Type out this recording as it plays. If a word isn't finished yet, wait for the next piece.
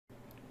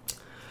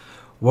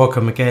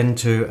Welcome again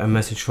to a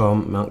message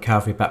from Mount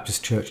Calvary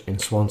Baptist Church in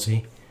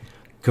Swansea.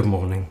 Good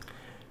morning.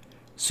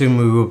 Soon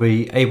we will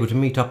be able to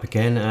meet up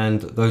again,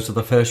 and those of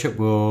the fellowship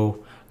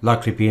will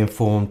likely be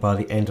informed by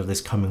the end of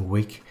this coming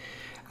week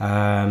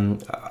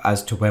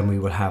as to when we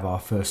will have our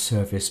first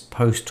service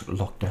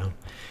post-lockdown.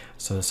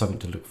 So there's something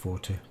to look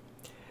forward to.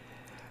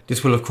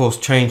 This will of course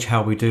change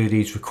how we do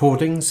these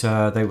recordings.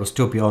 They will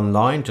still be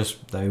online,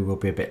 just they will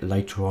be a bit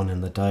later on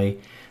in the day.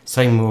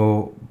 Same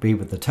will be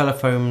with the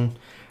telephone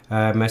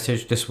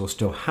message. This will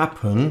still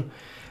happen,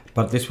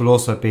 but this will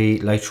also be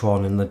later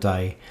on in the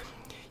day.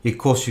 Of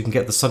course, you can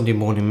get the Sunday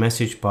morning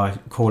message by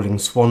calling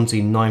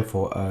Swansea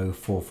 940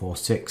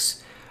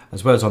 446,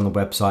 as well as on the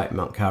website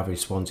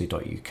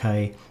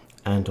mountcalvaryswansea.uk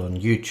and on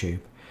YouTube.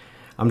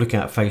 I'm looking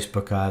at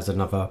Facebook as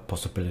another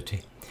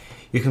possibility.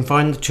 You can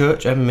find the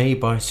church and me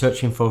by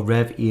searching for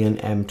Rev Ian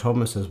M.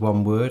 Thomas as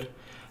one word.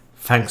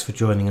 Thanks for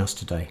joining us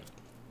today.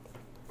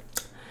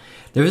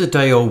 There is a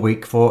day or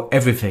week for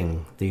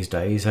everything these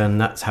days, and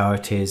that's how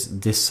it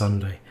is this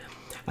Sunday.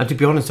 And to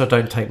be honest, I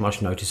don't take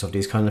much notice of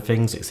these kind of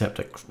things, except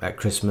at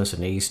Christmas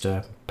and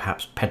Easter,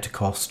 perhaps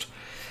Pentecost.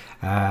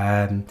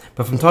 But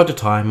from time to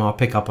time, I'll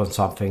pick up on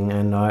something,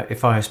 and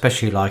if I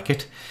especially like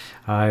it,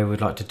 I would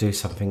like to do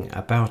something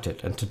about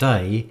it. And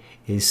today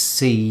is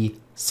Sea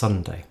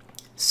Sunday.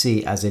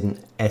 Sea as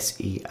in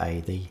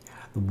S-E-A, the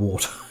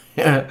water.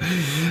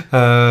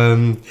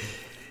 And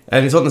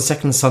it's on the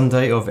second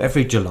Sunday of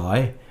every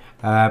July.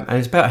 And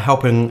it's about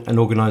helping an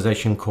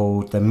organisation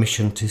called the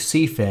Mission to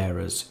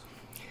Seafarers.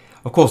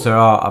 Of course, there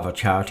are other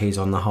charities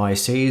on the high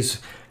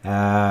seas.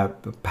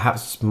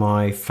 Perhaps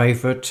my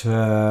favourite,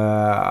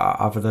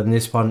 other than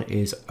this one,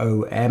 is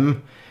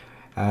OM,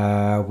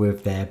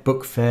 with their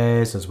book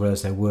fairs as well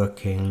as their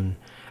working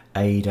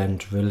aid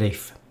and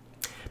relief.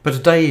 But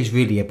today is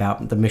really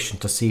about the Mission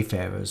to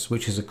Seafarers,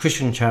 which is a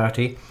Christian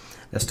charity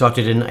that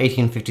started in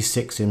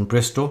 1856 in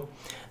Bristol.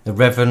 The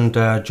Reverend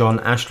John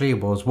Ashley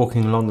was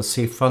walking along the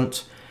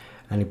seafront,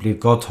 and he believed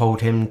God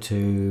told him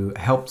to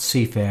help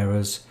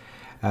seafarers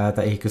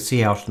that he could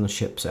see out on the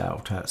ships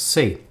out at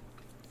sea.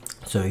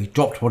 So he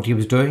dropped what he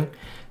was doing,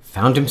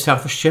 found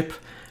himself a ship,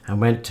 and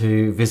went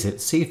to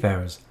visit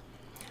seafarers.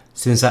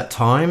 Since that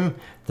time,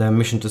 the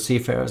Mission to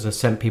Seafarers has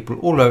sent people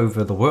all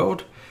over the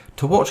world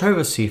to watch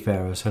over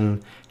seafarers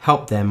and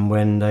help them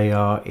when they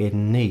are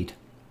in need.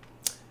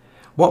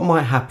 What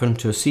might happen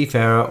to a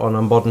seafarer on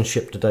a modern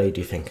ship today,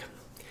 do you think?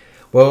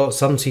 Well,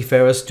 some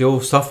seafarers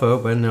still suffer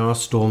when there are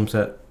storms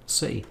at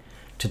sea.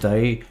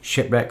 Today,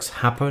 shipwrecks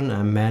happen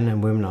and men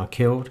and women are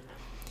killed.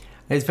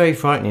 It's very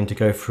frightening to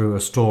go through a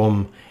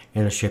storm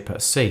in a ship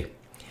at sea.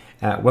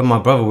 When my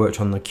brother worked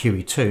on the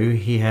QE2,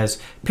 he has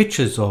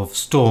pictures of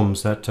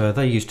storms that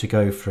they used to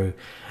go through.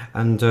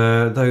 And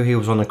though he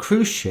was on a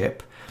cruise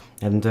ship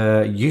and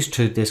used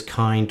to this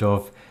kind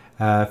of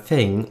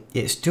thing,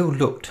 it still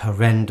looked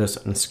horrendous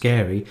and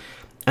scary,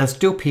 and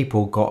still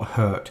people got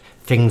hurt.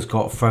 Things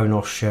got thrown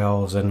off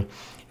shelves and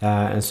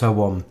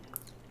so on.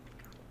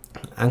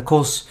 And of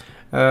course,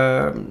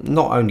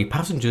 not only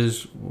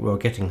passengers were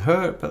getting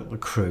hurt, but the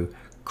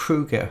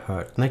crew get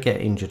hurt and they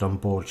get injured on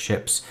board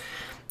ships,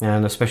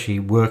 and especially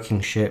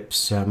working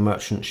ships,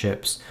 merchant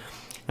ships,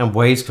 and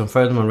waves can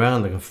throw them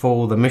around, they can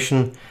fall. The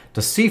Mission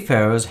to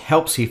Seafarers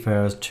help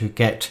seafarers to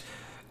get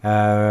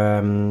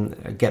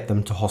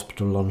them to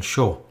hospital on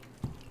shore.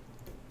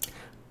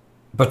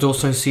 But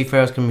also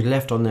seafarers can be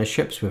left on their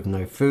ships with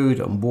no food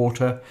and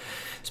water,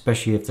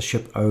 especially if the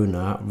ship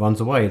owner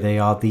runs away. They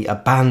are the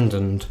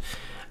abandoned,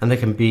 and they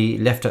can be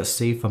left at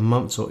sea for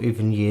months or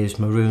even years,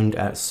 marooned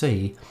at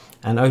sea,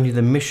 and only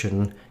the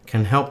mission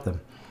can help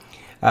them.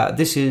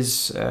 This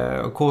is,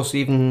 of course,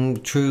 even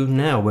true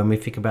now when we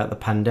think about the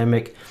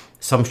pandemic.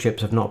 Some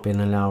ships have not been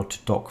allowed to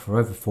dock for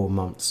over 4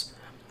 months.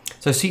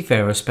 So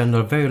seafarers spend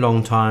a very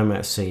long time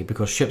at sea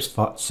because ships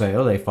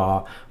sail, they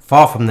far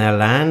from their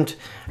land.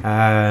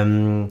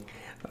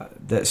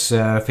 Let's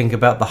think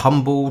about the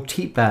humble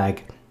teat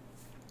bag.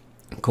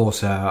 Of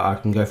course, I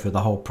can go through the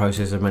whole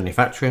process of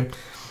manufacturing,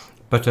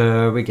 but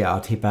we get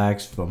our tea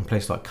bags from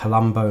places like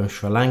Colombo and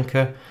Sri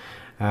Lanka,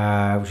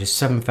 which is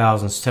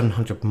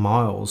 7,700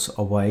 miles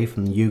away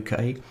from the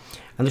UK.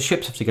 And the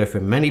ships have to go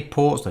through many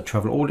ports. They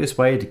travel all this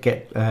way to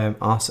get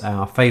us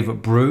our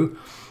favourite brew,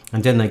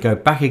 and then they go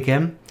back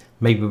again,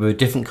 maybe with a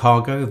different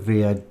cargo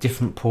via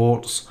different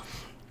ports.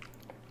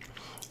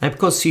 And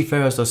because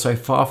seafarers are so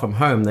far from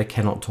home, they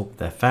cannot talk to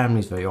their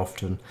families very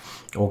often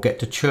or get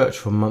to church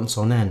for months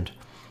on end.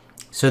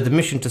 So the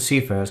Mission to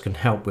Seafarers can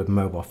help with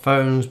mobile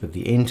phones, with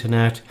the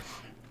internet.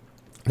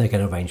 They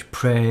can arrange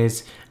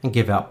prayers and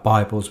give out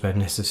Bibles where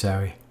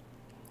necessary.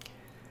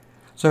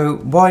 So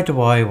why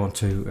do I want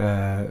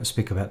to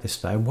speak about this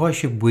today? Why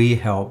should we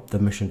help the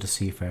Mission to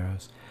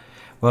Seafarers?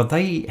 Well,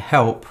 they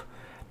help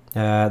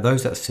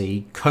those at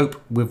sea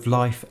cope with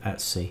life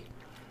at sea.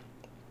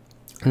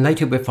 And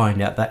later we'll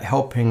find out that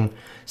helping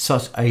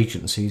such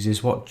agencies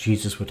is what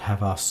Jesus would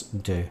have us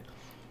do.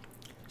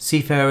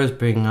 Seafarers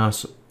bring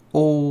us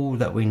all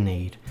that we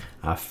need.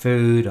 Our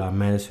food, our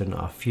medicine,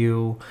 our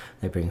fuel.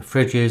 They bring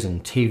fridges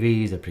and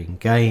TVs, they bring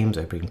games,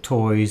 they bring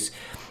toys.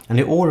 and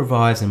it all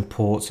arrives in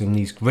ports in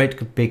these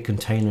great big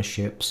container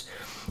ships.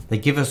 They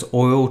give us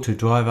oil to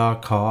drive our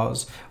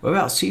cars.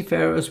 Without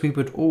seafarers, we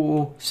would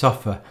all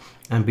suffer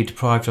and be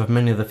deprived of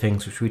many of the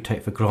things which we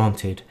take for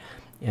granted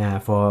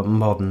for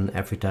modern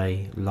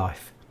everyday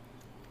life.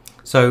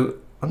 So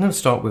I'm going to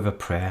start with a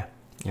prayer.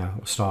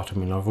 I've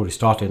already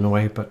started in a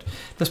way, but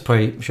let's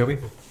pray, shall we?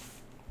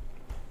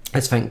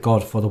 Let's thank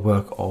God for the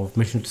work of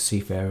Mission to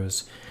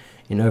Seafarers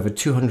in over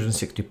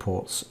 260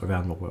 ports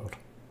around the world.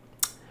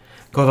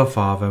 God our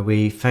Father,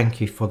 we thank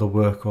you for the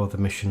work of the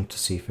Mission to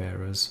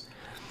Seafarers,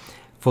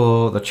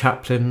 for the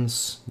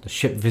chaplains, the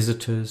ship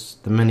visitors,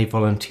 the many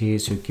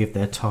volunteers who give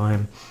their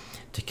time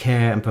to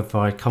care and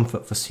provide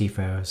comfort for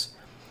seafarers,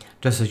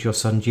 just as your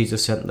Son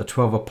Jesus sent the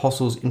 12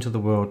 apostles into the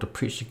world to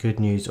preach the good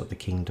news of the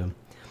kingdom.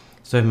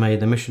 So may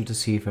the Mission to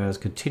Seafarers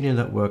continue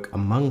that work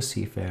among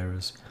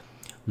seafarers.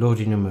 Lord,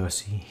 in your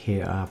mercy,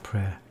 hear our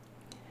prayer.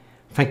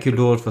 Thank you,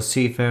 Lord, for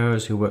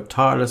seafarers who work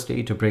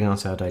tirelessly to bring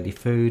us our daily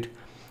food,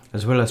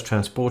 as well as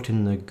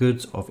transporting the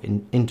goods of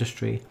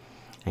industry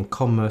and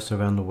commerce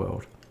around the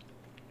world.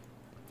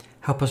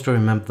 Help us to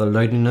remember the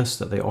loneliness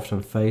that they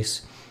often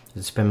face as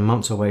they spend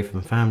months away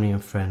from family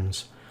and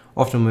friends,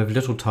 often with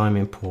little time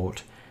in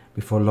port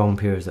before long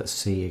periods at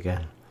sea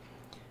again.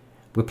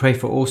 We pray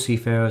for all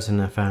seafarers and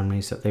their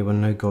families that they will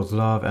know God's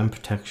love and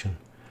protection.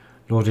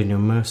 Lord, in your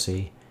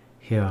mercy,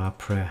 hear our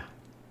prayer.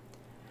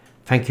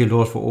 Thank you,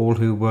 Lord, for all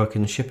who work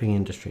in the shipping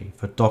industry,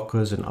 for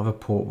dockers and other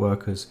port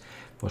workers,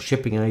 for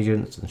shipping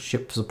agents and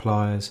ship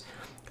suppliers,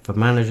 for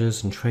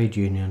managers and trade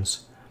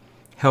unions.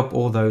 Help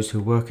all those who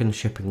work in the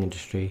shipping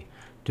industry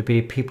to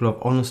be people of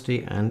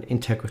honesty and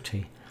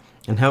integrity,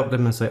 and help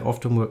them as they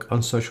often work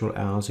unsocial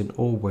hours in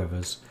all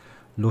weathers.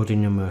 Lord,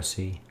 in your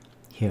mercy,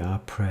 hear our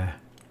prayer.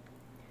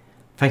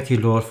 Thank you,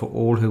 Lord, for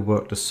all who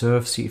work to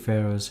serve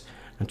seafarers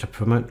and to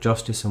promote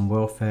justice and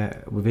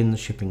welfare within the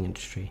shipping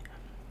industry.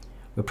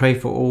 We pray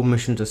for all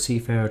Mission to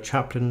Seafarer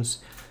chaplains,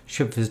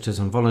 ship visitors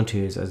and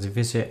volunteers as they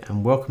visit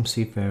and welcome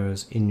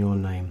seafarers in your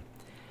name.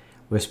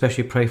 We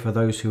especially pray for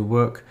those who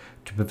work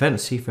to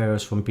prevent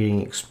seafarers from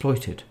being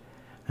exploited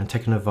and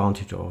taken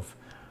advantage of.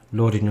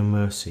 Lord, in your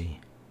mercy,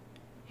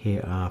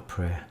 hear our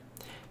prayer.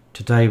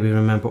 Today we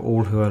remember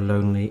all who are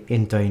lonely,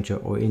 in danger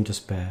or in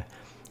despair,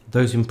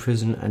 those in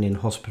prison and in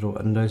hospital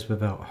and those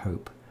without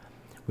hope.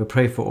 We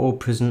pray for all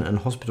prison and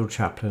hospital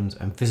chaplains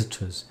and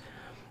visitors,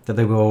 that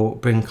they will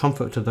bring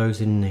comfort to those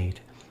in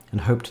need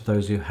and hope to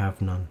those who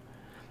have none.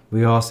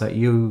 We ask that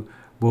you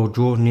will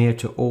draw near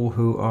to all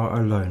who are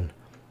alone,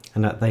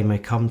 and that they may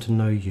come to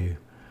know you.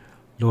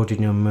 Lord,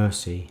 in your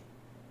mercy,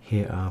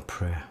 hear our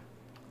prayer.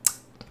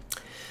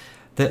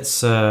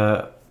 Let's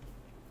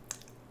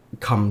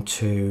come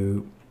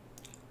to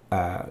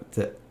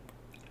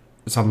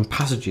some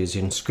passages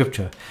in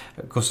Scripture.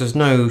 Of course, there's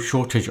no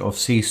shortage of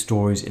sea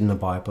stories in the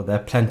Bible. There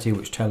are plenty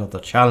which tell of the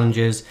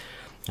challenges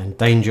and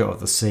danger of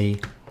the sea.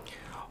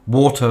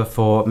 Water,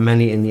 for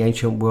many in the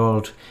ancient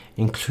world,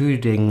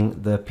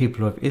 including the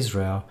people of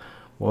Israel,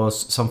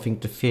 was something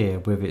to fear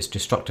with its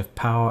destructive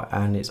power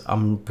and its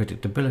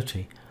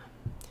unpredictability.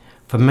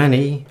 For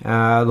many,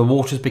 the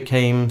waters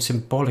became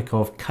symbolic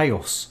of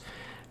chaos,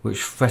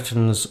 which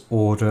threatens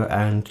order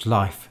and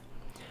life.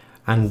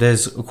 And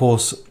there's, of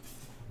course,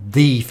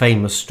 the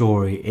famous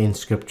story in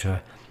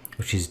Scripture,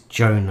 which is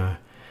Jonah.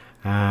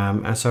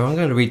 And so I'm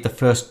going to read the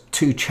first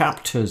 2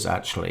 chapters,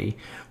 actually,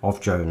 of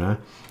Jonah.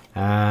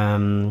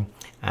 So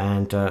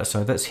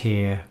let's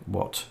hear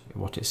what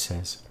it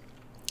says.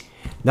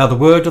 Now the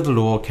word of the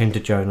Lord came to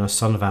Jonah,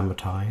 son of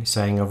Amittai,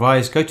 saying,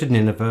 Arise, go to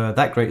Nineveh,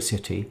 that great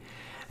city,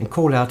 and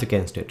call out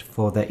against it,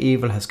 for their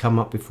evil has come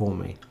up before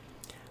me.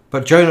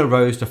 But Jonah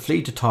rose to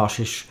flee to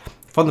Tarshish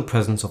from the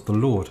presence of the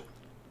Lord.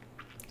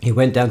 He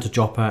went down to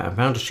Joppa and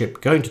found a ship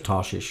going to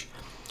Tarshish.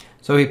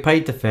 So he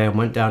paid the fare and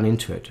went down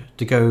into it,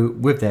 to go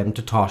with them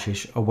to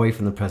Tarshish, away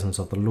from the presence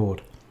of the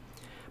Lord.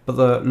 But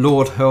the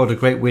Lord hurled a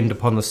great wind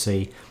upon the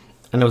sea,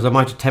 and there was a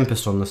mighty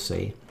tempest on the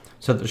sea,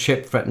 so that the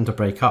ship threatened to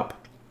break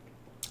up.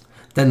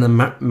 Then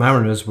the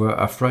mariners were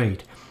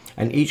afraid,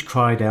 and each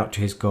cried out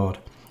to his God,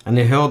 and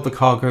they hurled the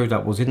cargo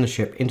that was in the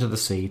ship into the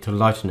sea to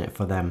lighten it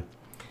for them.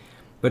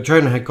 But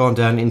Jonah had gone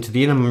down into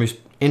the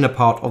inner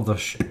part of the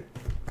ship.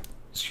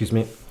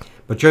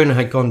 But Jonah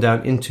had gone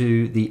down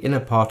into the inner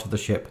part of the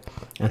ship,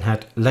 and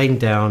had lain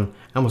down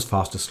and was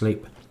fast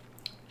asleep.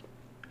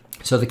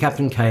 So the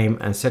captain came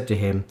and said to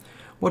him,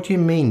 What do you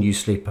mean, you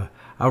sleeper?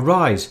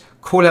 Arise,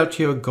 call out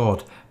to your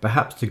God.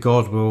 Perhaps the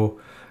God will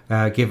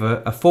give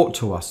a thought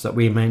to us, that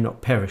we may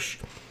not perish.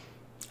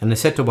 And they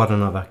said to one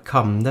another,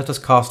 Come, let us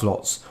cast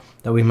lots,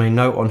 that we may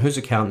know on whose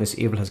account this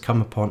evil has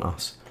come upon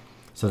us.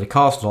 So they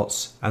cast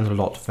lots, and the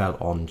lot fell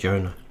on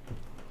Jonah.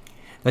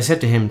 They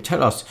said to him,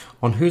 Tell us,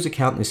 on whose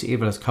account this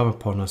evil has come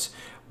upon us.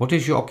 What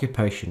is your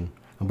occupation,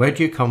 and where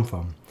do you come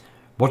from?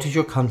 What is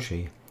your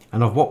country,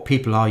 and of what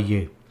people are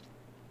you?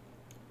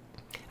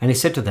 And he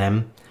said to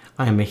them,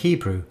 I am a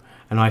Hebrew,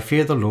 and I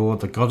fear the Lord,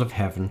 the God of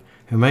heaven,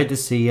 who made the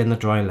sea and the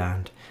dry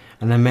land.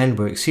 And the men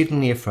were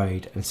exceedingly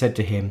afraid, and said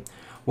to him,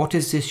 What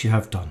is this you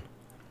have done?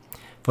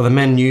 For the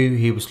men knew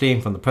he was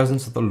fleeing from the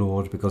presence of the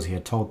Lord because he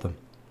had told them.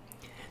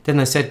 Then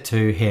they said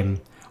to him,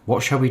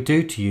 "What shall we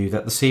do to you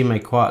that the sea may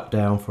quiet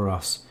down for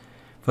us?"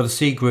 For the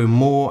sea grew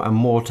more and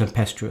more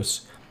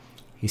tempestuous.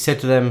 He said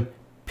to them,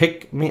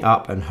 "Pick me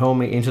up and hurl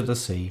me into the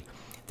sea.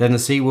 Then the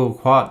sea will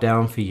quiet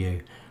down for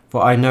you.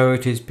 For I know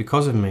it is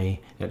because of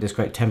me that this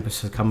great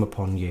tempest has come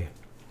upon you."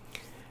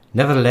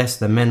 Nevertheless,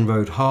 the men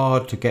rowed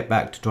hard to get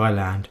back to dry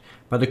land,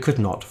 but they could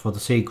not, for the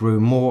sea grew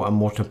more and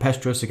more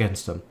tempestuous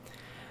against them.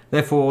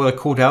 Therefore they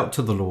called out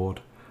to the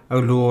Lord, "O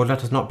Lord,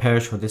 let us not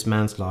perish for this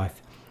man's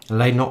life, and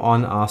lay not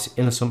on us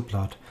innocent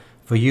blood,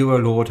 for you, O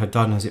Lord, had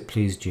done as it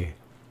pleased you."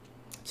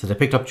 So they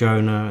picked up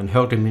Jonah and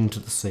hurled him into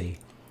the sea,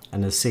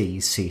 and the sea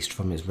ceased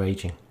from its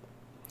raging.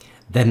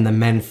 Then the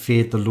men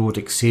feared the Lord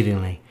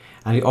exceedingly,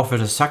 and he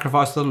offered a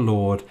sacrifice to the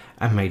Lord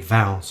and made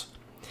vows.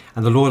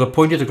 And the Lord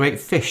appointed a great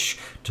fish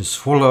to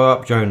swallow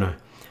up Jonah,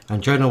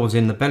 and Jonah was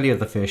in the belly of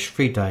the fish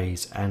 3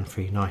 days and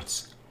 3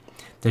 nights.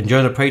 Then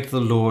Jonah prayed to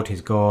the Lord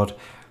his God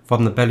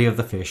from the belly of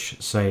the fish,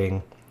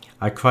 saying,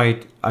 I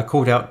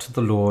called out to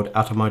the Lord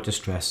out of my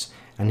distress,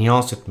 and he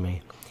answered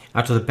me.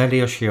 Out of the belly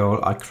of Sheol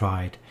I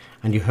cried,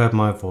 and you heard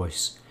my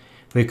voice.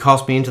 For you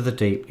cast me into the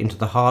deep, into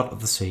the heart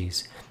of the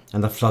seas,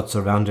 and the floods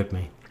surrounded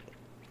me.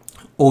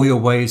 All your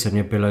waves and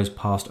your billows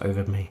passed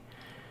over me.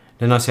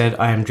 Then I said,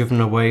 I am driven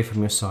away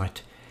from your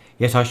sight,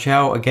 yet I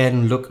shall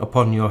again look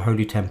upon your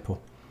holy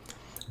temple.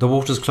 The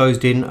waters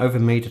closed in over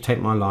me to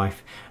take my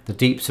life, the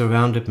deep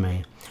surrounded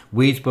me.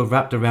 Weeds were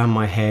wrapped around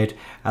my head.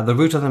 At the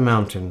root of the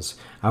mountains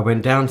I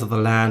went down to the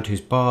land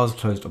whose bars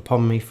closed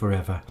upon me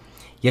forever.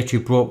 Yet you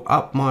brought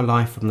up my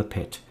life from the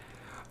pit,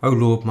 O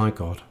Lord my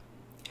God.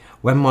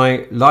 When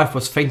my life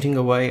was fainting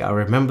away, I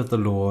remembered the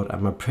Lord,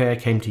 and my prayer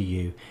came to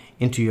you,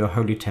 into your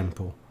holy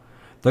temple.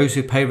 Those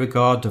who pay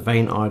regard to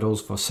vain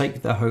idols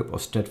forsake their hope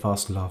of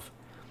steadfast love.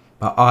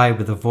 But I,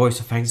 with a voice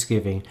of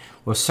thanksgiving,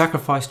 will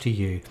sacrifice to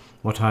you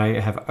what I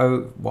have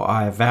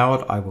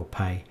vowed I will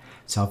pay.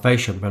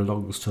 Salvation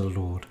belongs to the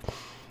Lord.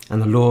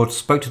 And the Lord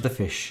spoke to the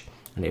fish,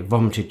 and it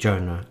vomited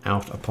Jonah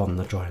out upon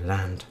the dry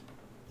land.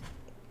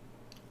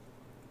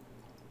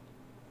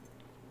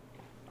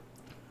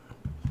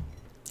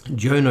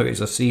 Jonah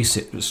is a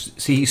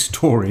sea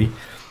story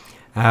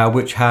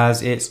which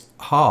has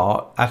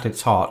at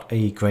its heart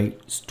a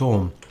great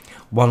storm,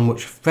 one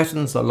which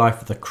threatens the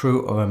life of the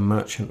crew of a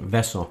merchant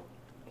vessel.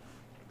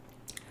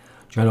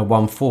 Jonah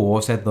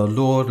 1:4 said, the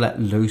Lord let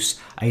loose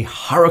a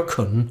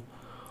hurricane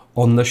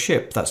on the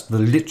ship. That's the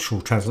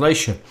literal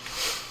translation.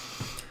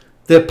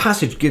 The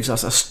passage gives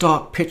us a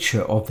stark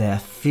picture of their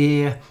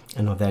fear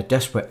and of their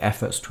desperate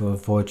efforts to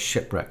avoid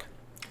shipwreck.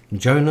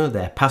 Jonah,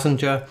 their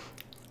passenger,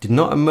 did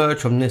not emerge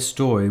from this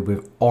story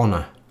with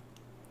honour.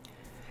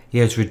 He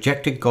has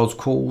rejected God's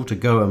call to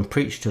go and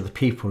preach to the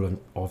people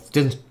of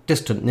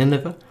distant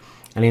Nineveh,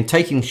 and in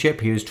taking ship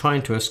he was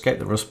trying to escape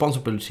the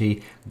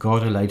responsibility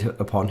God had laid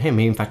upon him.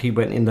 In fact, he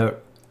went in the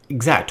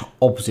exact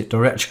opposite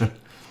direction.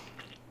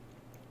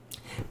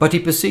 But he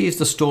perceives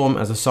the storm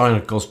as a sign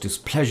of God's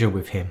displeasure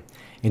with him.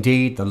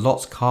 Indeed, the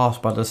lots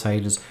cast by the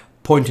sailors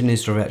point in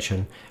his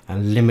direction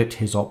and limit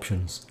his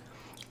options.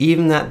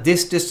 Even at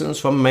this distance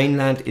from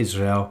mainland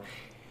Israel,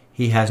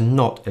 he has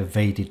not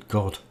evaded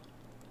God.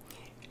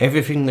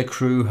 Everything the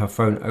crew have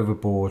thrown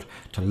overboard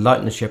to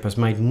lighten the ship has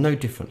made no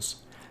difference,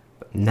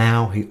 but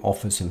now he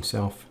offers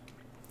himself.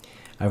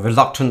 A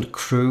reluctant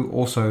crew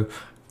also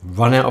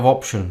run out of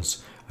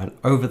options, and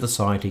over the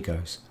side he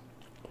goes.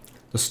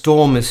 The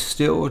storm is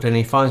stilled, and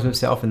he finds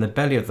himself in the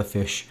belly of the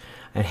fish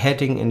and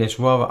heading in this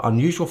rather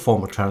unusual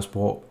form of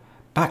transport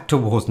back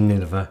towards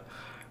Nineveh,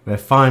 where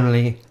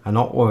finally, and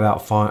not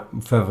without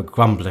further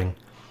grumbling,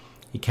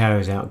 he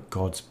carries out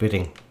God's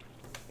bidding.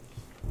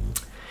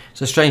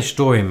 It's a strange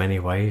story in many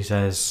ways,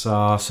 as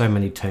are so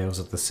many tales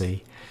of the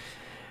sea.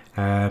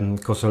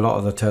 Of course, a lot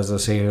of the tales of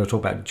the sea will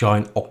talk about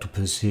giant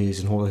octopuses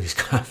and all these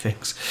kind of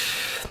things.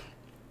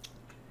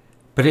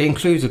 But it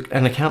includes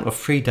an account of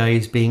 3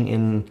 days being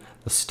in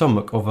the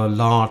stomach of a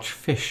large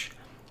fish.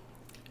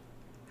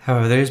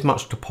 However, there is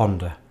much to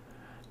ponder.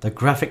 The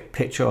graphic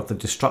picture of the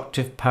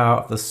destructive power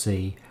of the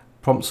sea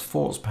prompts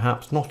thoughts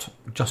perhaps not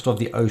just of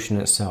the ocean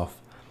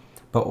itself,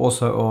 but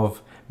also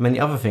of many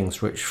other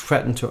things which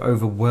threaten to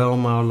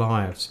overwhelm our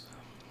lives.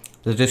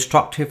 The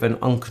destructive and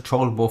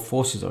uncontrollable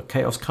forces of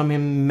chaos come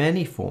in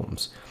many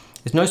forms.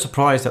 It's no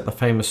surprise that the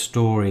famous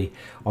story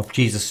of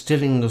Jesus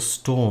stilling the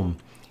storm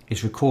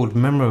is recalled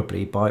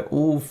memorably by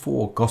all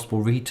 4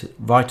 gospel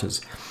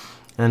writers,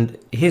 and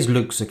here's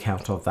Luke's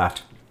account of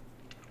that.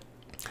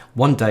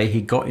 One day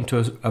he got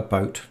into a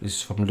boat, this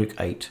is from Luke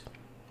 8.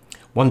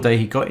 One day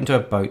he got into a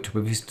boat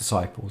with his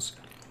disciples,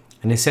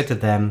 and he said to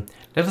them,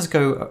 let us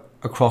go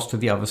across to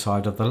the other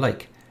side of the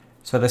lake.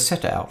 So they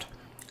set out,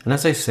 and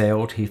as they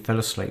sailed he fell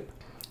asleep,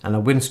 and a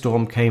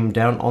windstorm came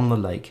down on the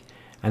lake,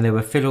 and they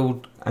were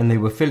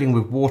filling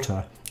with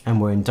water and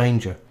were in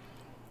danger.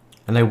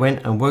 And they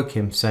went and woke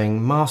him,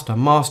 saying, Master,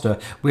 Master,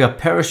 we are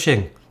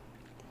perishing.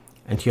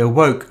 And he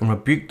awoke and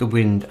rebuked the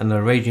wind and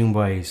the raging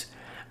waves,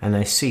 and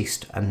they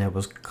ceased, and there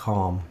was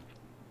calm.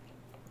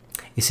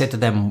 He said to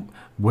them,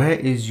 where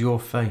is your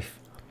faith?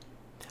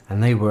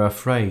 and they were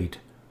afraid,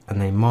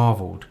 and they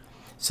marvelled,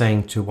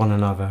 saying to one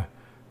another,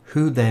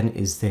 Who then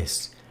is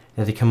this,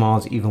 that he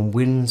commands even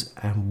winds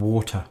and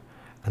water,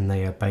 and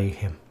they obey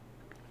him?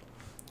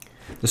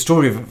 The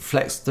story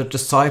reflects the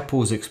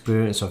disciples'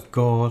 experience of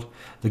God,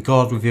 the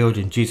God revealed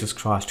in Jesus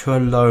Christ, who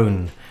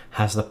alone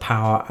has the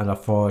power and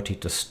authority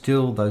to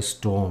still those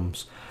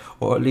storms,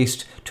 or at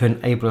least to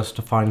enable us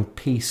to find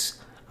peace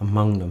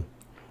among them.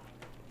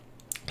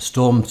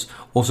 Storms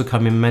also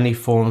come in many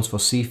forms for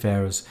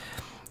seafarers.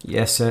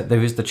 Yes,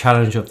 there is the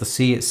challenge of the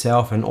sea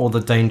itself and all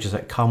the dangers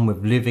that come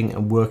with living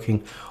and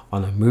working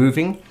on a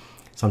moving,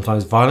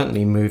 sometimes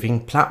violently moving,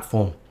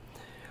 platform.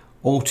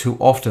 All too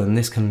often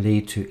this can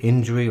lead to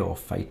injury or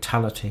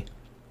fatality.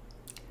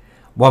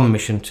 One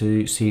Mission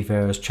to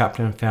Seafarers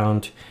chaplain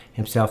found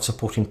himself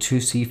supporting two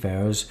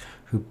seafarers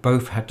who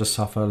both had to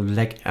suffer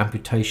leg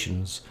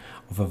amputations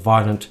of a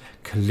violent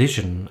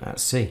collision at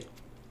sea.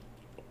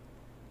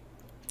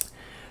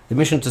 The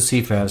Mission to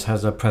Seafarers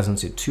has a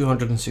presence in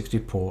 260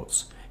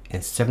 ports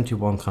in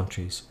 71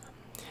 countries.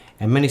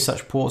 In many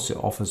such ports it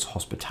offers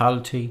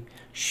hospitality,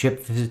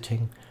 ship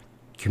visiting,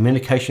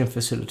 communication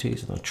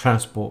facilities and a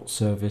transport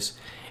service,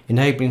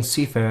 enabling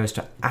seafarers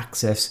to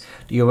access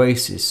the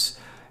oasis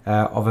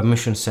of a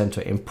mission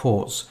centre in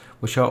ports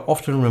which are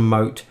often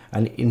remote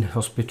and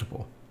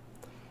inhospitable.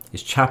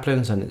 Its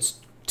chaplains and its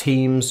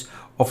teams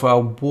offer a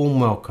warm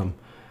welcome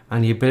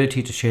and the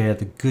ability to share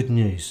the good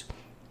news,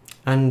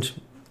 and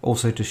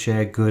also to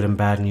share good and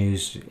bad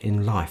news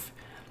in life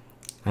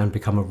and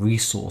become a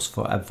resource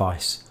for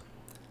advice.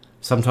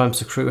 Sometimes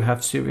the crew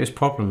have serious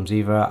problems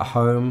either at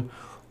home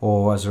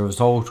or as a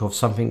result of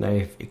something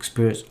they've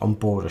experienced on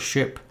board a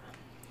ship.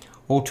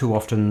 All too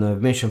often the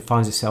mission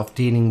finds itself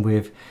dealing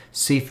with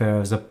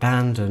seafarers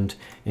abandoned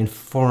in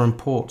foreign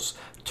ports,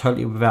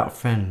 totally without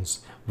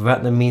friends,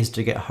 without the means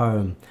to get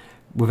home,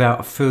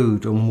 without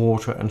food and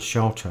water and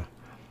shelter.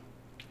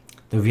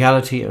 The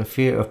reality and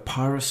fear of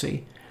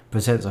piracy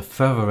presents a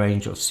further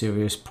range of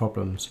serious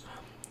problems.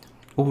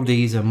 All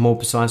these and more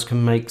besides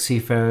can make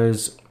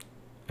seafarers,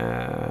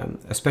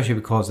 especially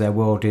because their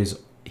world is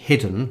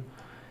hidden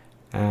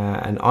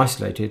and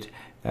isolated,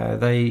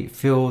 they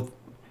feel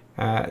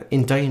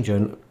in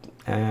danger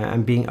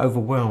and being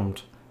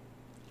overwhelmed.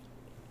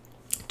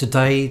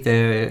 Today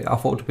there are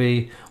thought to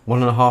be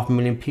 1.5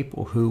 million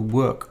people who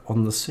work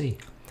on the sea.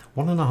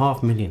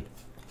 1.5 million.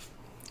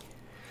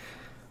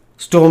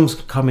 Storms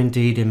come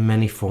indeed in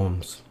many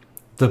forms.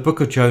 The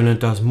book of Jonah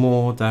does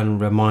more than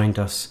remind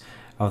us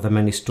of the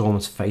many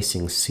storms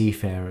facing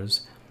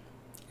seafarers.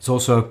 It's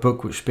also a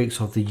book which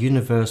speaks of the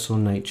universal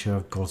nature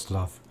of God's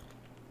love.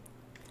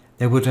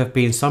 There would have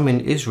been some in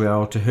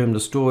Israel to whom the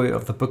story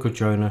of the book of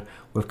Jonah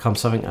would have come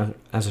something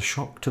as a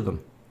shock to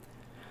them.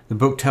 The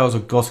book tells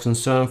of God's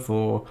concern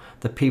for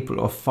the people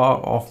of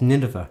far-off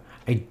Nineveh,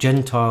 a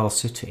Gentile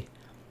city.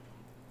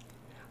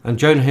 And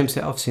Jonah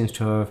himself seems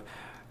to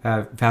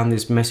have found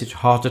this message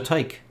hard to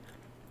take.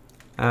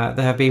 There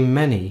have been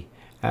many,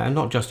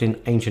 not just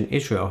in ancient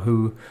Israel,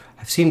 who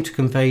have seemed to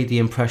convey the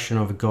impression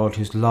of a God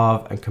whose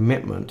love and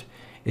commitment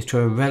is to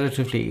a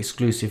relatively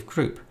exclusive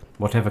group,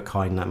 whatever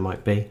kind that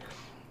might be.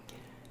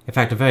 In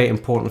fact, a very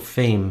important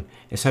theme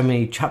in so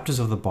many chapters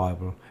of the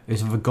Bible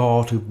is of a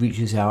God who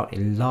reaches out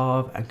in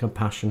love and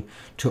compassion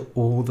to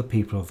all the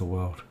people of the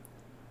world.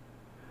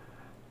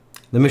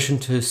 The Mission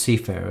to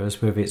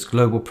Seafarers, with its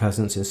global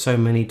presence in so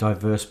many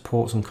diverse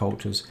ports and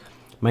cultures,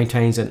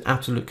 maintains an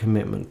absolute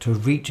commitment to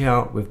reach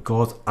out with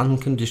God's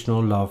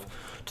unconditional love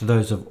to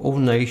those of all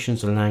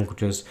nations and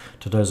languages,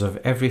 to those of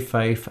every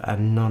faith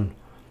and none.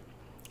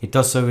 It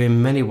does so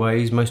in many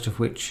ways, most of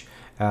which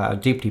are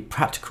deeply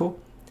practical,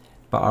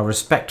 but are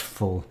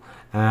respectful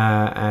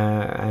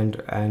and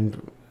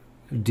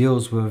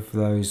deals with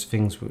those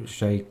things which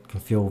they can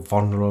feel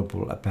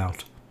vulnerable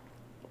about.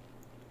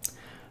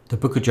 The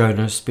book of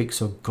Jonah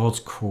speaks of God's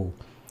call,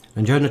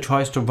 and Jonah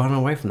tries to run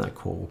away from that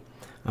call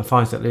and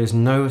finds that there is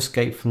no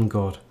escape from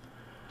God.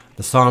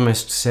 The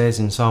psalmist says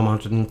in Psalm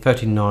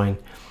 139,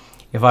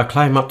 "If I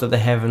climb up to the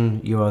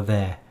heaven, you are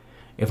there.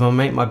 If I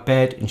make my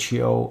bed in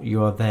Sheol,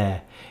 you are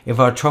there. If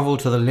I travel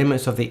to the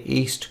limits of the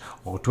east,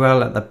 or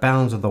dwell at the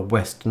bounds of the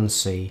western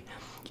sea,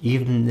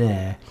 even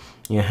there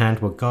your hand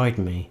will guide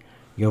me,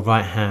 your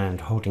right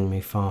hand holding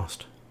me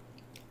fast."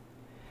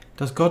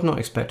 Does God not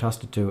expect us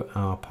to do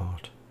our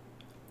part?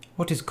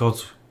 What is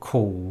God's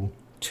call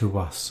to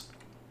us?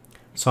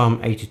 Psalm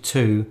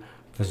 82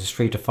 verses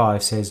 3 to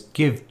 5 says,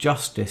 "Give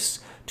justice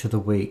to the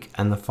weak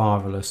and the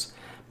fatherless.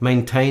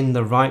 Maintain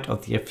the right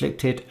of the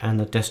afflicted and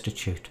the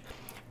destitute.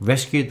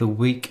 Rescue the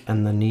weak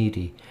and the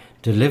needy.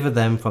 Deliver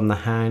them from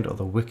the hand of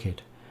the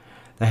wicked.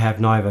 They have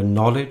neither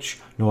knowledge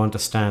nor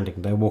understanding.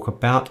 They walk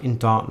about in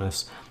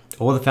darkness.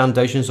 All the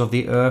foundations of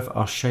the earth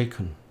are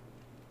shaken."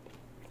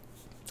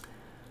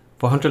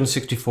 For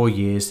 164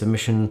 years, the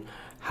mission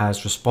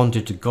has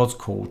responded to God's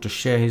call to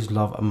share his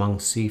love among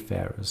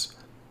seafarers.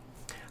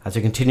 As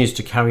it continues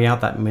to carry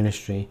out that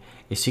ministry,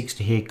 it seeks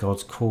to hear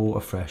God's call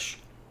afresh.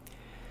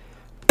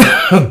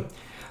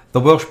 The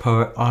Welsh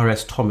poet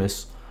R.S.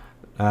 Thomas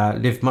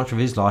lived much of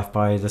his life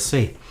by the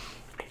sea.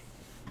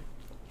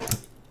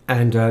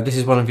 And this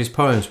is one of his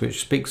poems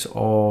which speaks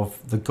of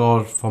the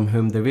God from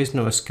whom there is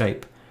no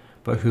escape,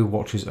 but who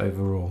watches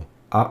over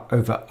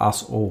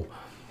us all,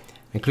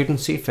 including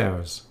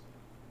seafarers,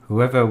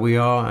 whoever we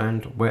are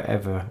and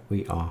wherever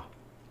we are.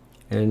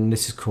 And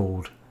this is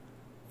called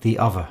The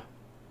Other.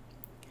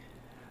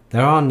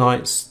 There are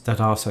nights that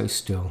are so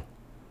still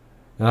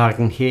that I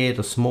can hear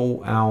the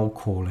small owl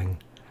calling,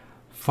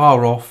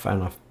 far off,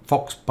 and a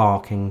fox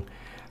barking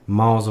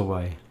miles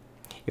away.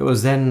 It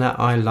was then that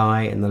I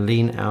lie in the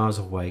lean hours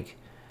awake,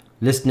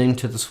 listening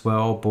to the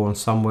swell born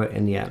somewhere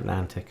in the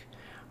Atlantic,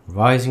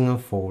 rising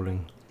and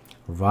falling,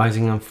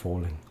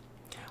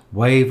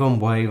 wave on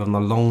wave on the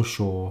long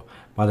shore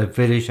by the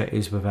village that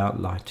is without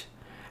light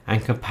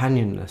and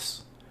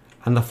companionless,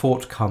 and the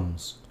thought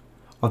comes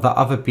of that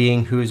other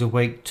being who is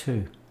awake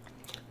too,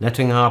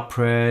 letting our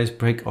prayers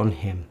break on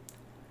him,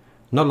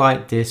 not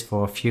like this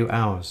for a few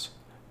hours,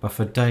 but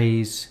for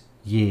days,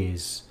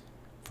 years,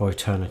 for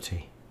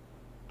eternity.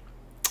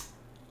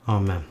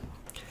 Amen.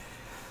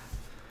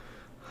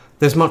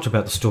 There's much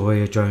about the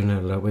story of Jonah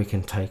that we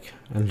can take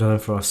and learn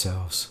for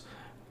ourselves.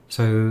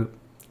 So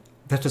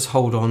let us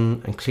hold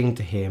on and cling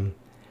to him,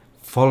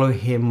 follow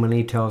him when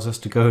he tells us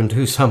to go and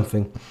do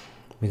something,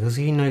 because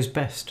he knows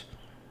best.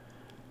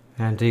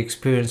 And the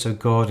experience of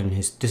God and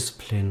his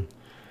discipline,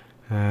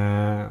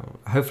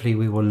 hopefully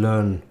we will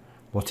learn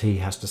what he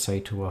has to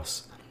say to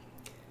us.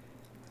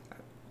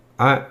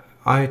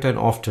 I don't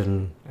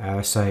often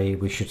say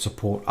we should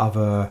support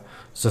other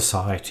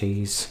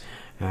societies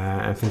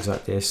and things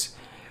like this.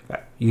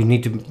 You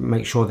need to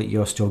make sure that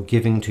you're still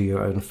giving to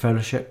your own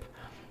fellowship.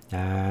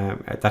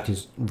 That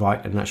is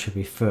right, and that should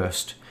be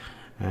first.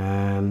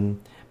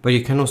 But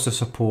you can also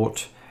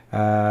support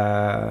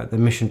the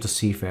Mission to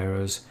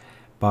Seafarers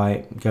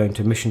by going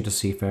to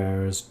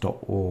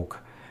missiontoseafarers.org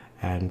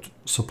and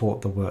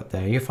support the work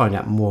there. You'll find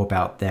out more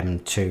about them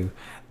too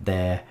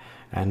there,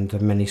 and the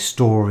many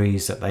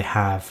stories that they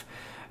have,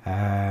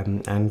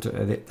 and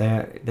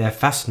they're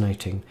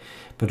fascinating.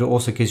 But it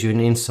also gives you an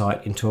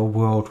insight into a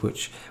world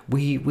which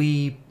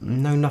we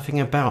know nothing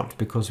about,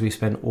 because we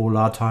spend all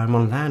our time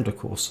on land. Of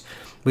course,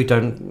 we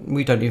don't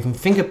even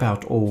think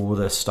about all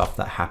the stuff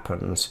that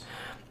happens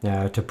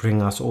to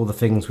bring us all the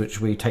things which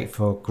we take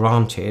for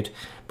granted.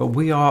 But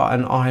we are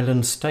an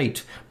island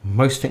state.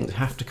 Most things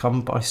have to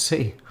come by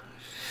sea.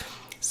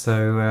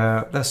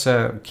 So let's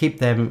keep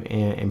them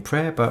in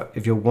prayer. But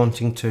if you're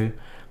wanting to,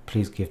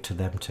 please give to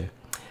them too.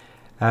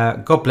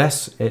 God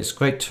bless. It's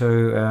great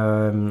to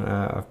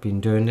I've been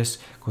doing this.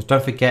 Of course,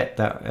 don't forget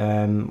that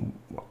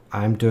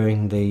I'm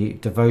doing the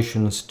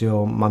devotion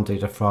still Monday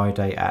to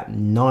Friday at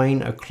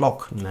 9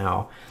 o'clock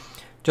now,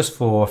 just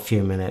for a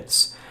few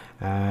minutes,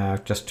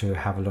 just to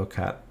have a look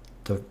at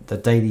the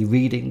daily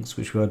readings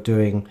which we are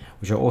doing,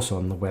 which are also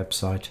on the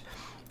website.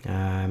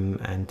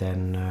 And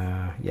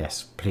then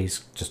yes,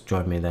 please just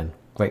join me then.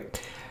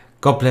 Great.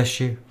 God bless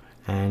you,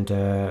 and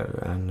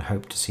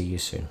hope to see you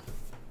soon.